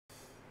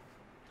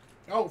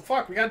Oh,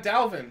 fuck, we got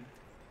Dalvin.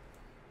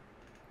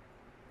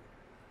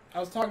 I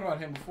was talking about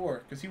him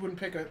before, because he wouldn't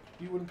pick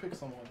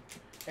someone.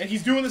 And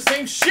he's doing the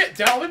same shit,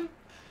 Dalvin!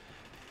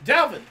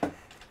 Dalvin!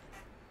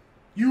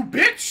 You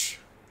bitch!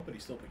 But he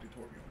still picked a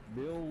Torbjorn.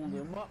 Build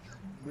them up,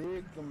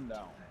 break them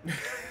down.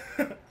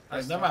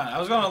 Never mind. I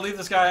was going to leave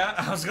this guy out.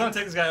 I was going to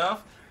take this guy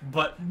off,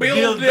 but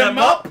Build them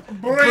up,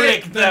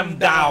 break them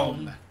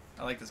down.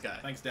 I like this guy.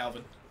 Thanks,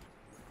 Dalvin.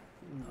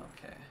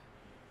 Okay.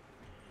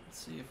 Let's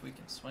see if we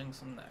can swing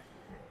some neck.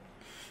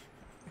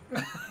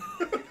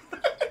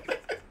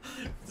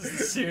 This is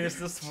the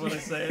seriousness of what I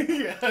say.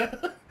 Yeah.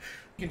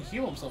 He can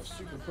heal himself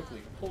super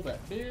quickly. Pull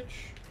that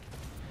bitch.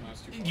 No,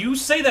 it's too far. You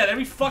say that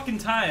every fucking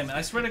time, and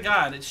I swear to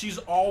God, she's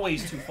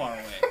always too far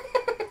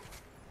away.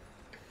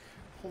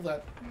 Pull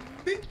that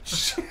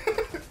bitch.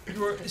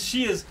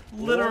 She is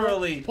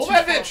literally. Pull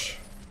that bitch.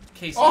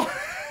 Casey. Oh.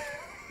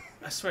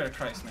 I swear to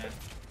Christ, man.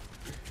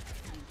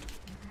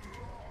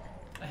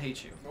 I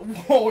hate you.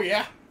 Oh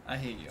yeah. I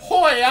hate you.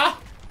 Oh yeah.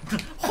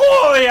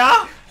 Oh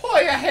yeah. Oh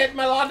yeah, hate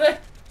my latte.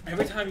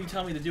 Every time you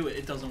tell me to do it,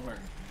 it doesn't work.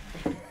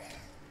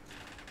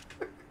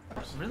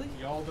 Really?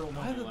 Y'all don't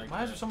know me like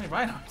why is there so many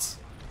rhinos?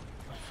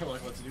 I feel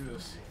like let's do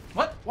this.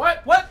 What?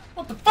 What? What?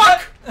 What the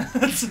fuck?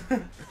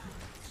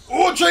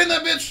 Oh, train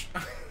that bitch!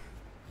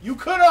 You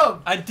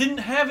could've! I didn't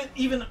have it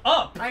even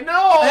up. I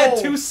know! I had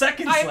 2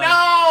 seconds left.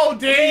 know,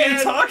 Dan! What are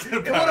you talking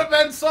about? It would have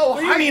been so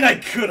What do you mean I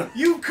could've?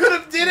 You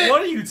could've did it!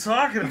 What are you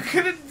talking You about?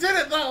 could've did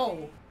it,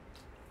 though!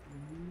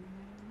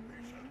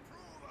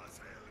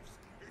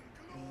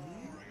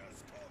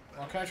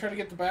 Oh, can I try to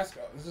get the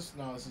basketball? Is this?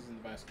 No, this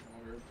isn't the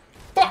basketball room.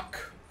 Fuck!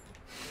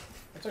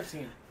 That's our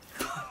team.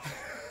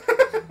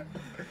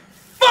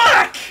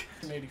 Fuck!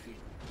 180 feet.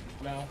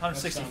 No.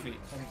 160 feet.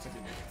 160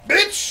 feet.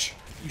 Bitch!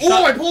 You Oh,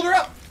 shot- I pulled her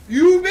up!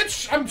 You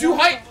bitch! I'm too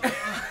height!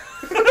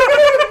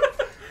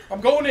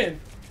 I'm going in.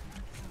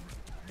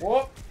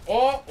 Oh,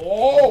 oh,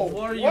 oh!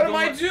 What are you What am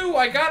I going- do?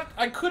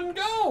 I couldn't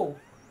go!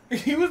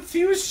 He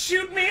was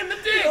shooting me in the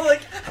dick! You're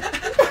like,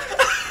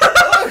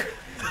 I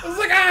was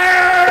like,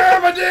 ah,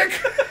 my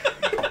dick!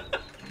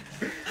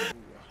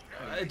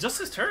 just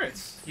his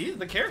turrets.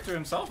 The character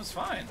himself is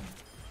fine.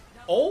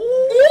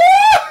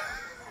 Oh!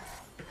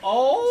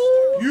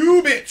 Oh!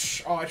 You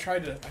bitch! Oh, I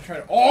tried to.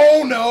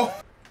 Oh no!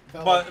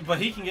 But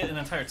he can get an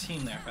entire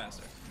team there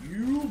faster.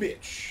 You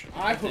bitch!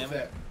 I Damn hooked it.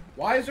 that.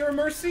 Why is there a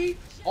mercy?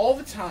 All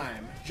the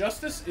time.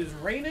 Justice is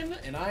raining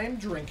and I am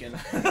drinking.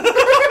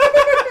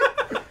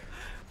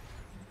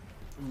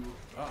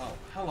 Uh-oh.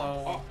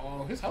 Hello.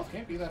 Uh-oh. His health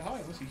can't be that high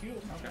unless he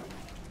heals. Okay.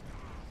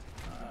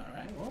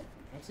 Alright. Well,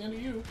 that's the end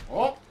of you.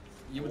 Oh!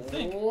 You would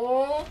think.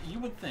 Oh! You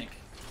would think.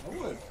 I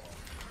would.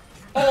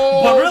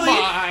 Oh But really-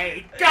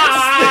 my god!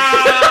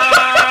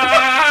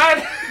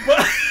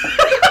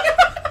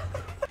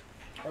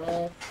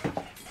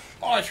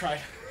 Oh, I tried.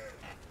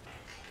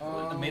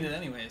 I made it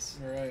anyways.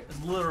 Right.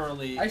 It's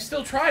literally I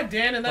still tried,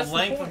 Dan, and that's the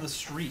length point. of the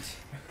street.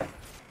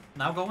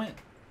 Now go in.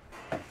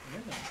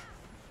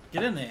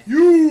 Get in there.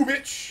 You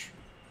bitch!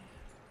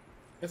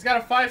 It's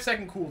got a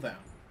 5-second cooldown.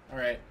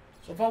 Alright.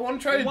 So if I want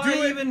to try to Why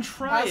do it, even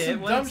try that's it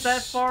some when dumb it's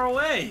that far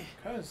away?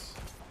 Because.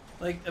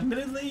 Like,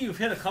 admittedly, you've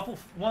hit a couple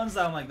ones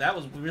that I'm like, that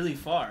was really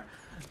far.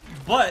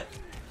 But,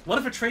 what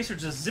if a tracer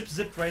just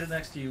zipped right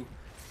next to you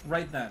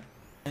right then?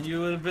 And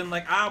you would have been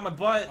like, ow, my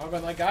butt. I would have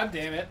been like, god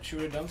damn it. She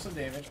would have done some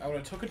damage. I would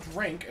have took a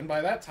drink, and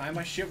by that time,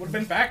 my shit would have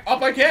been back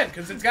up again.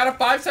 Because it's got a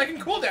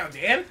 5-second cooldown,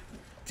 Dan.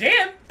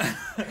 Dan!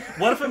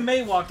 What if a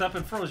May walked up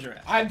and froze your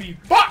ass? I'd be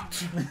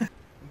fucked! I'm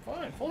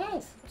fine. Full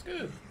health. That's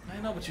good.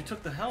 I know, but you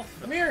took the health.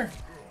 Come here.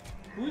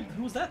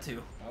 Who was that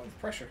to?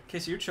 Pressure.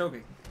 Casey, you're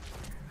choking.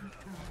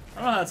 I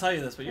don't know how to tell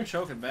you this, but you're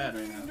choking bad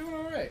right I'm now. doing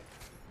alright.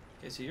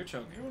 Casey, you're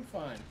choking. Doing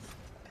fine.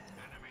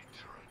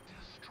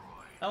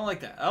 I don't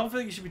like that. I don't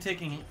think you should be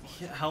taking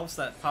healths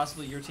that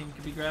possibly your team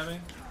could be grabbing.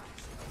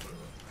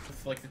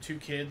 With, like, the 2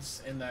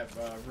 kids in that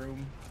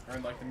room, or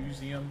in, like, the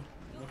museum,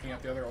 looking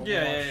at the other Overwatch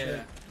Yeah.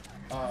 shit.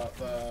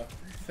 The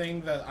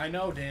thing that... I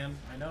know, Dan.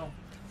 I know.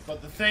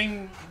 But the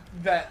thing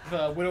that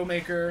the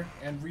Widowmaker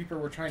and Reaper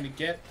were trying to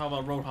get... How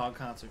about Roadhog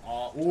concert?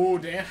 Oh,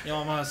 Dan. You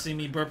don't want to see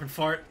me burp and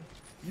fart?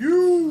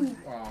 You!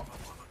 Wow.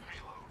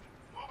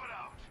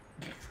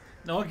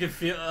 No one can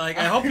feel... Like,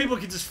 I hope people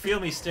can just feel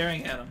me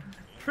staring at them.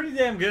 Pretty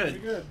damn Pretty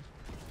good. good.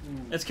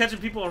 It's catching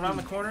people around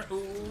the corner.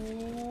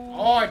 Ooh.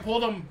 Oh, I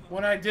pulled him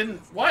when I didn't...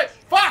 What?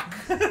 Fuck!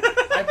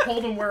 I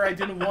pulled him where I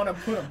didn't want to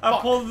put him. I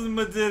Fuck. pulled him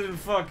but didn't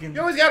fucking...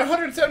 You always got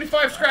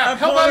 175 scrap. I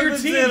How pulled about him your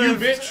but team, you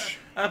didn't- bitch?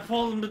 I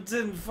pulled him but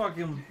didn't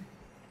fucking...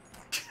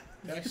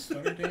 Did I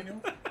stutter,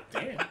 Daniel?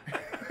 Damn.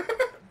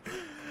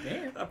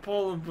 Damn. I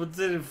pulled him but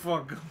didn't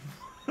fuck him.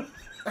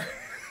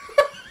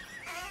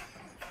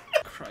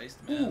 Christ,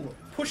 man. Ooh,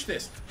 push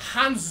this.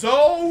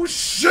 Hanzo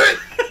shit!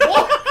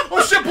 What?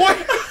 Oh shit, boy!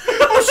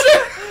 Oh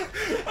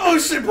shit! Oh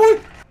shit, boy!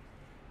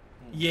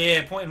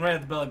 Yeah, pointing right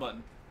at the belly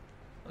button.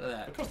 Look at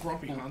that. Look how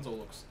grumpy Hanzo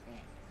looks.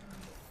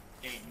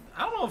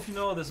 I don't know if you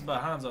know this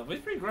about Hanzo, but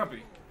he's pretty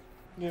grumpy.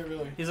 Yeah,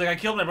 really. He's like, I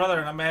killed my brother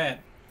and I'm mad.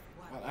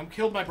 I'm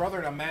killed my brother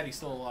and I'm mad he's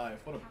still alive.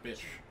 What a bitch.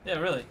 Yeah,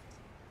 really.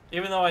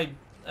 Even though I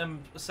am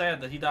sad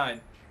that he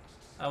died.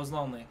 I was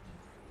lonely.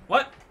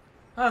 What?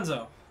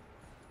 Hanzo.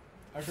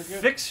 I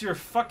forget. Fix your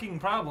fucking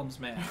problems,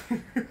 man.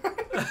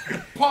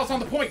 Pause on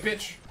the point,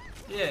 bitch.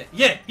 Yeah!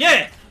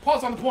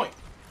 Pause on the point.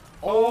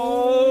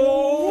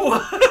 Oh!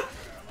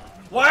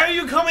 Why are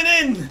you coming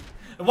in?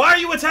 Why are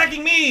you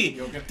attacking me?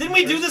 Didn't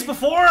we do this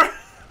before?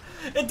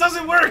 It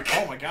doesn't work.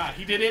 Oh my god,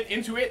 he did it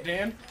into it,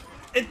 Dan.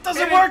 It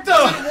doesn't work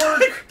though. It doesn't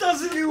work. It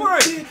doesn't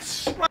work.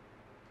 Bitch.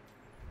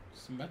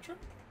 Symmetric?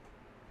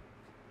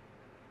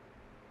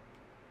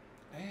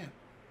 Damn.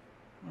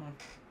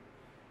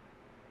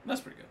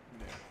 That's pretty good.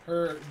 Yeah.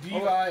 Her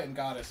Divi and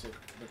Goddess are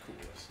the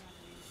coolest.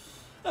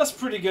 That's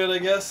pretty good, I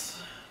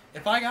guess.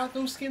 If I got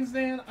those skins,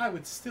 Dan, I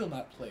would still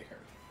not play her.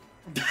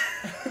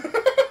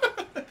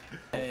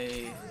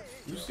 Hey.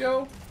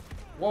 Lucio?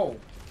 Whoa.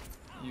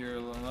 You're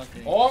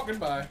lucky. Oh,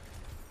 goodbye.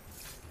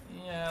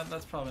 Yeah,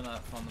 that's probably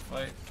not fun to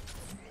fight.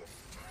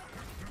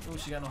 Ooh,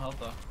 she got no health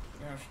though.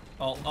 Yeah.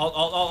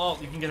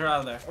 Alt. You can get her out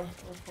of there.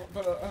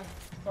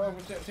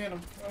 Dan,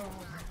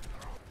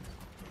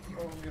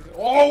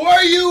 oh, where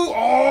are you?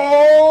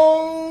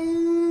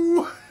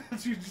 Oh!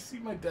 Did you see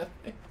my death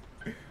thing?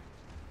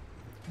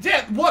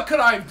 Dan, what could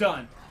I have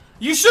done?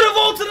 You should have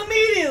ulted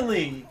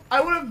immediately!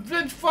 I would have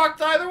been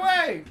fucked either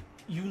way.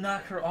 You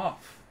knock her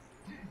off.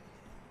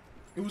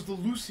 It was the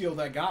Lucio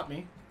that got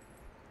me.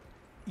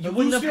 You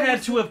wouldn't have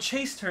had to have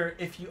chased her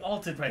if you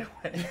ulted right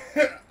away.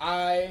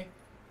 I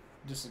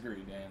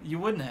disagree, Dan. You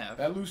wouldn't have.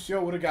 That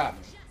Lucio would have got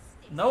me.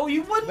 No,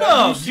 you wouldn't That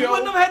have. Lucio, you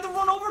wouldn't have had to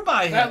run over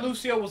by him. That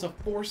Lucio was a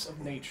force of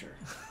nature.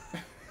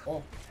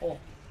 Oh.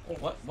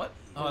 What?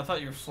 Oh, I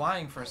thought you were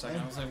flying for a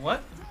second. I was like,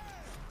 what?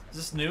 Is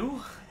this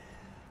new?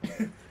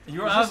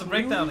 You were out of the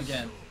breakdown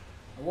again.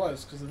 I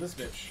was, because of this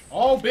bitch.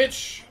 Oh,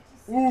 bitch!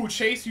 Ooh,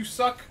 Chase, you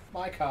suck.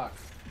 My cock.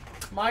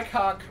 My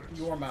cock,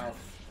 your mouth.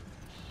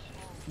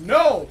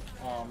 No!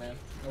 Oh, man.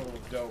 That would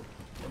have dope.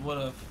 It would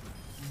have,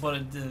 but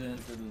it didn't.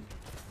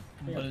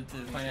 But it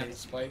didn't. Pineapple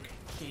spike.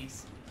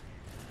 Casey.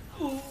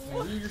 Man,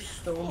 you're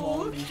stone Ooh,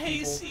 long, these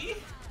Casey.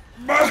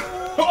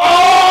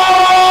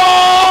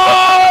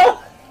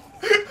 Oh!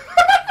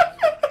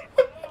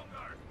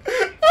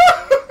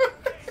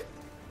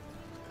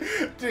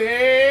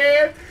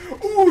 Dan!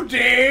 Ooh,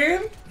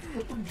 Dan!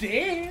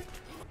 Dan!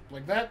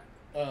 Like that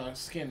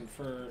skin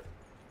for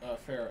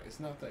Farah is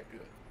not that good.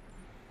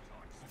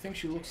 I think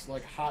she looks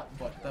like hot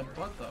butt. That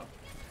butt though.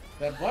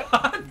 That butt?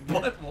 Hot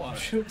butt water.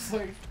 She looks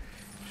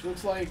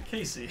like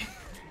Casey.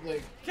 like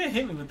You can't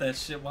hit me with that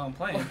shit while I'm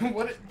playing.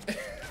 what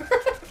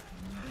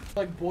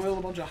like boil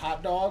a bunch of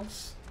hot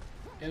dogs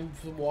in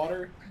some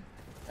water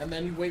and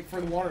then you wait for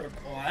the water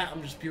to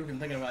I'm just puking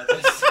thinking about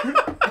this.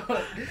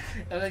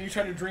 And then you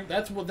try to drink.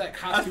 That's what that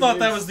costume I thought is.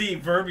 that was the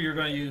verb you were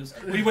going to use.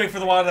 We wait for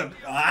the water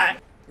to...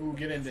 Ooh,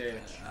 get in there.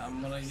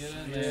 I'm going to get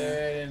in there.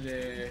 Get in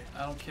there.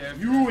 I don't care.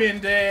 You in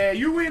there.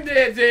 You in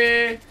there,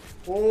 there.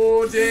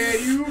 Oh, there.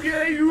 You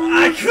get you.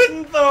 I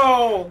couldn't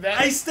though. That-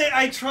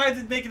 I tried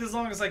to make it as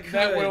long as I could.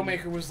 That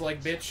Widowmaker was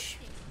like, bitch.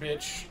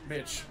 Get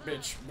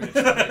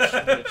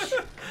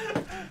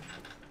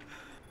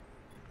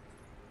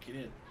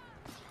in.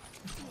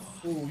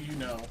 Ooh, you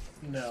know.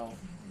 No.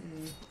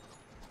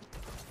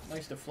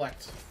 Nice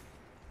deflect.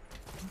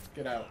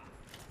 Get out.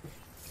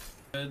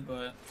 Good,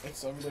 but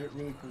It's a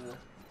really cool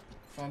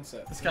fun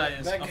set. this guy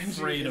is that Genji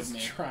afraid is of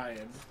me.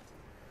 Trying.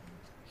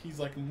 He's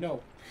like,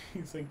 no.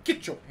 He's like,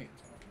 get your hands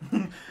off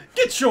me.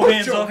 Get your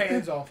hands Get your off me.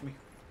 hands off me.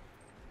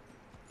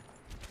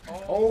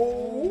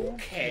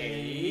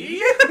 Okay.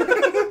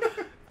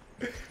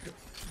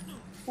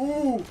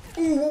 Ooh,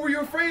 what were you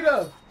afraid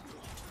of?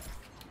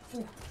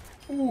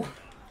 Ooh,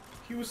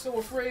 he was so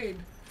afraid.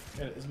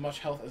 Get as much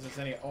health as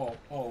any. Oh.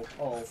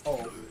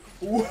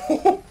 Ooh.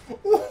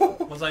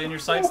 Was I in your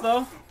sights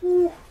though?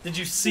 Ooh. Did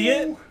you see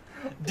it?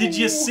 Did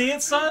you see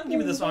it, son? Give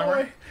me this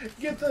armor. Boy.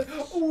 Get the.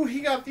 Ooh,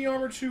 he got the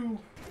armor too,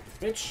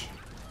 bitch.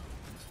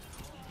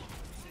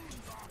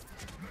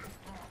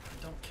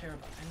 I don't care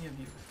about any of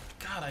you.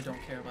 God, I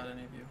don't care about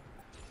any of you.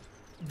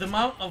 The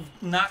amount of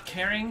not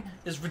caring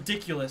is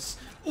ridiculous.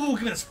 Ooh,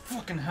 give me this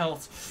fucking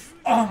health.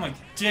 Oh, my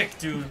dick,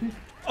 dude.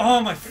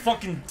 Oh, my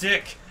fucking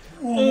dick.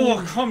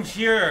 Oh, come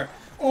here.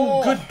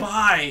 Oh,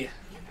 goodbye.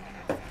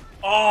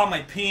 Oh,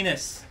 my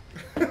penis.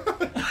 Whoa.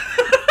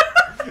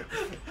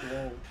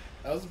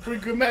 That was a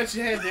pretty good match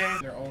you had,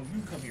 Dan. Their own.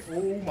 You come here.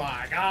 Oh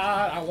my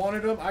god. I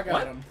wanted them. I got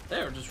What? them.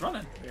 They were just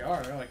running. They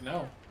are. They're like,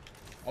 no.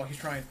 Oh, he's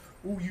trying.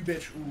 Ooh, you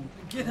bitch. Ooh.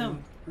 Get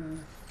him. Ooh.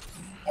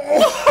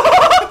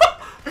 Oh!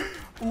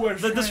 Ooh, I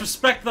was The trying.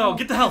 disrespect, though.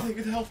 Get the health.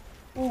 Get the health.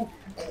 Ooh.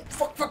 Oh,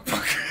 fuck.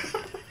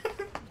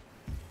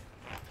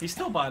 He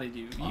still bodied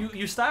you.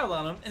 You styled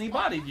on him, and he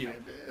bodied you.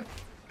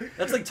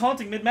 That's like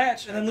taunting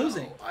mid-match and then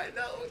losing. I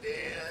know,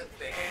 Dan.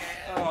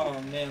 Oh,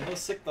 man. That was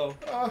sick, though.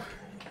 Oh.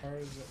 What are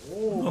you doing,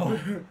 What?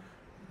 girl?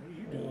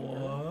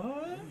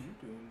 What are you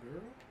doing,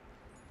 girl?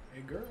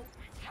 Hey, girl.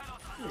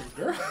 Hey,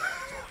 girl.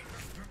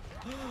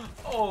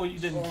 Oh, you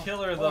didn't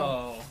kill her,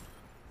 though.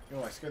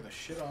 Yo, I scared the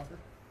shit off her.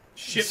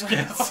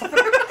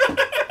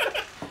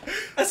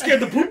 I scared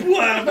the poo-poo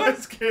out of I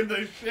her. scared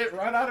the shit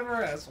right out of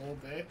her asshole,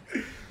 man.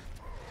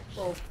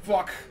 Oh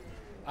fuck!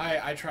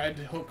 I tried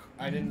to hook.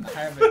 I didn't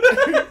have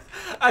it.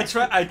 I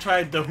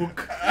tried the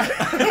hook.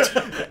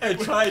 I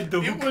tried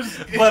the hook, was.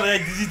 but I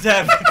didn't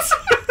have it.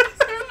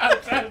 I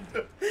tried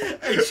to,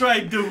 I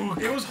tried the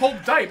hook. it was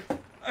Hulk Dipe.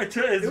 I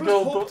tried. It was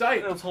Hulk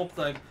Dipe. It was Hulk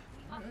Dipe.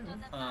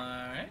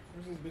 Alright.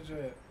 Where's this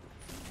bitch at?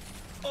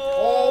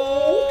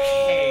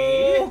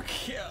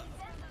 Okay.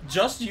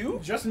 Just you?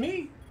 Just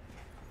me.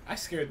 I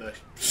scared the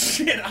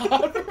shit out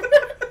of her.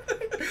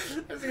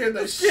 I scared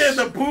the Scared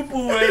the poo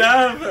poo right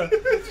out of her.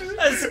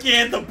 I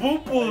scared the poo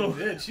poo.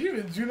 Did she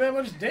even do that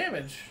much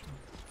damage?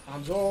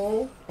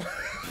 Hanzo.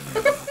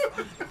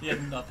 He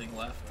had nothing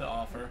left to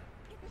offer.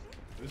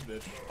 This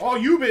bitch. Oh,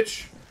 you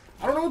bitch!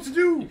 I don't know what to You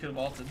do. could have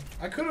vaulted.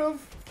 I could have.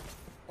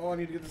 Oh, I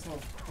need to get this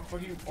off. Oh,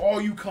 fuck you. Oh,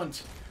 you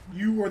cunt.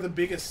 You are the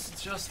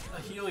biggest. Just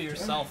heal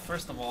yourself,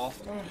 first of all.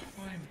 Oh,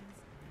 fine.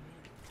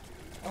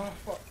 Oh,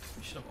 fuck.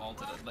 You should have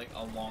ulted it like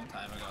a long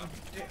time ago.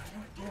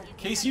 Damn.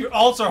 Casey, your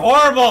ults are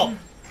horrible!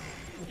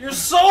 You're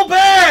so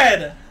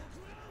bad!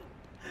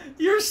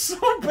 You're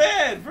so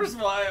bad! First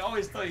of all, I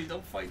always tell you,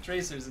 don't fight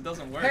tracers. It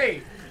doesn't work.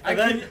 Hey! And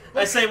then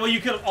I say, well,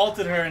 you could have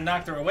ulted her and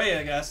knocked her away,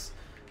 I guess.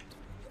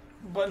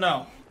 But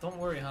no. Don't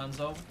worry,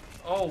 Hanzo.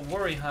 Oh,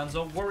 worry,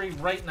 Hanzo. Worry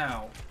right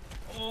now.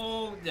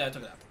 Oh, yeah, I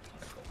took it out.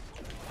 Okay, cool.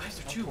 Why is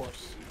there two?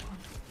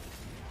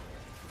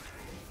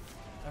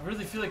 I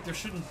really feel like there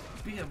shouldn't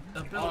be a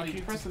ability. Can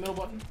you press the middle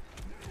button?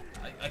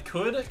 I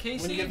could,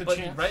 Casey, When you get the but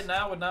chance. right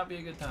now would not be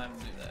a good time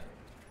to do that.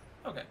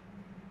 Okay.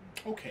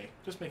 Okay,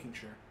 just making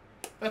sure.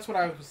 That's what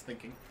I was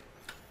thinking.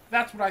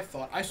 That's what I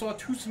thought. I saw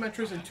 2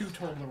 Symmetras and 2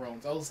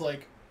 Toblerones. I was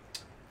like,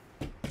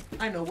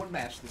 I know what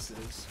match this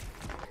is.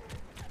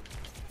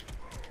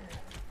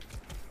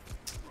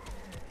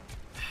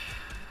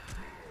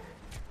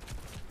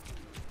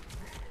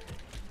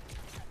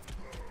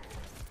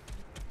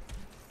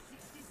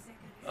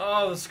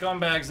 Oh, the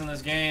scumbags in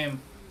this game.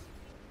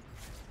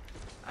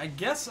 I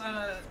guess,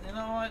 you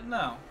know what?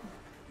 No.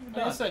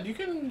 Like I said, you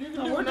can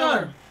No, do we're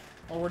another. done.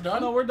 Oh, we're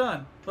done? No, we're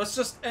done. Let's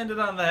just end it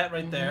on that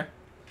right there.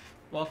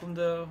 Welcome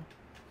to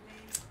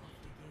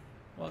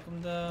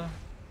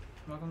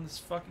this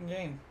fucking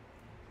game.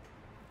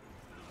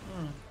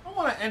 I don't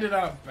want to end it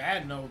on a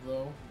bad note,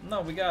 though.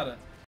 No, we got it.